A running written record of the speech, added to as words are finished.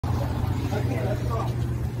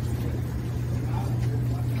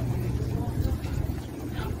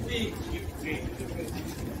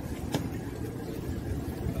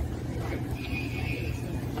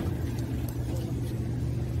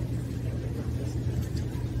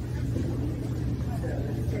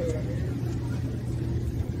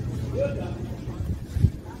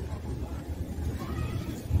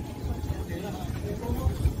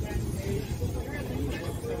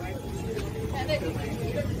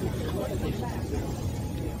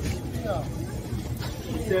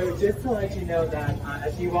So just to let you know that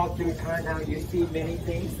as you walk through Chinatown, you see many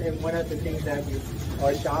things, and one of the things that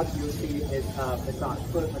shops you'll see is massage,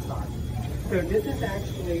 foot massage. So this is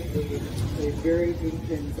actually a very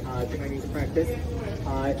ancient Chinese practice.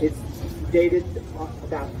 It's dated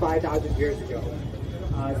about 5,000 years ago.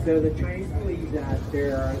 So the Chinese believe that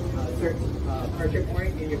there are certain pressure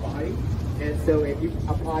points in your body, and so if you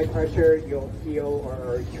apply pressure, you'll feel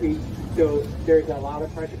or treat. So there's a lot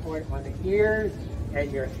of pressure points on the ears, and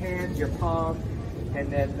your hand, your palm, and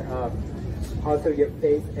then also your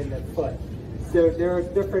face and the foot. So there are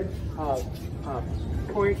different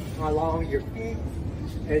points along your feet,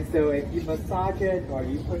 and so if you massage it or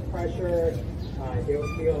you put pressure, it'll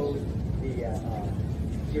feel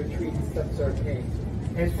you're treating some sort of pain.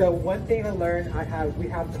 And so one thing I learned, we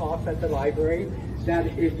have talks at the library that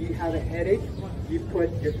if you have a headache, you put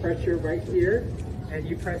your pressure right here, and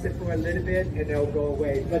you press it for a little bit and it'll go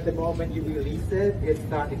away. But the moment you release it, it's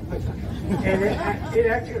not. And it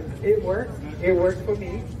actually works. It works for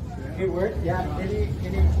me. It works. Yeah.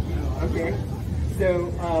 Okay. So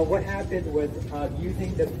what happened was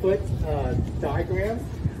using the foot diagrams.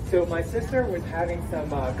 So my sister was having some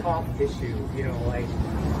cough issue,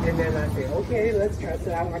 and then I said, okay, let's try it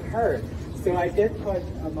out on her. So I did put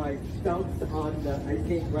my thumbs on the, I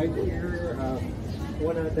think right here,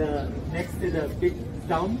 one of the, next to the big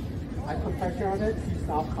thumb, I put pressure on it, she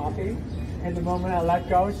stopped coughing, and the moment I let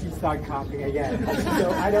go, she started coughing again. So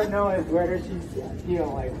I don't know whether she's,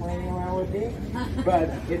 playing around with me, but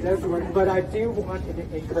it does work. But I do want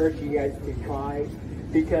to encourage you guys to try,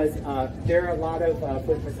 because there are a lot of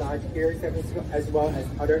foot massage here as well as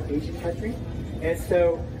other Asian countries, and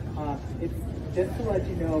so it's just to let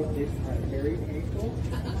you know, it's very painful.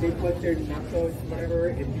 They put their knuckles, whatever,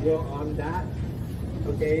 and drill on that.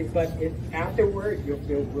 Okay, but afterward, you'll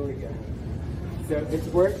feel really good. So it's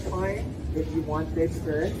worth trying if you want the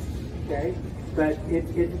experience, okay? But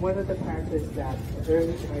it's one of the practices that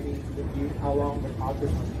early Chinese would use along with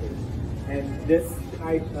acupuncture. And this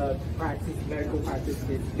type of practice, medical practice,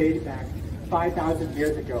 is dated back 5,000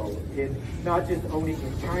 years ago. Not just only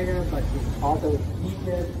in China, but also in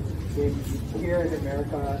Egypt, here in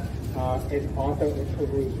America, and also in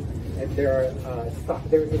Peru. And there's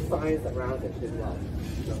a science around it as well.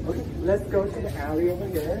 Okay, let's go to the alley over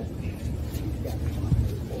here. Yeah.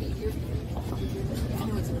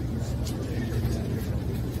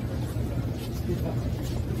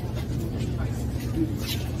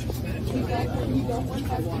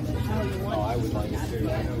 Oh, I would like it too.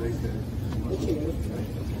 I know they said.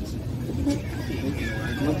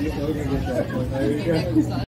 There you go.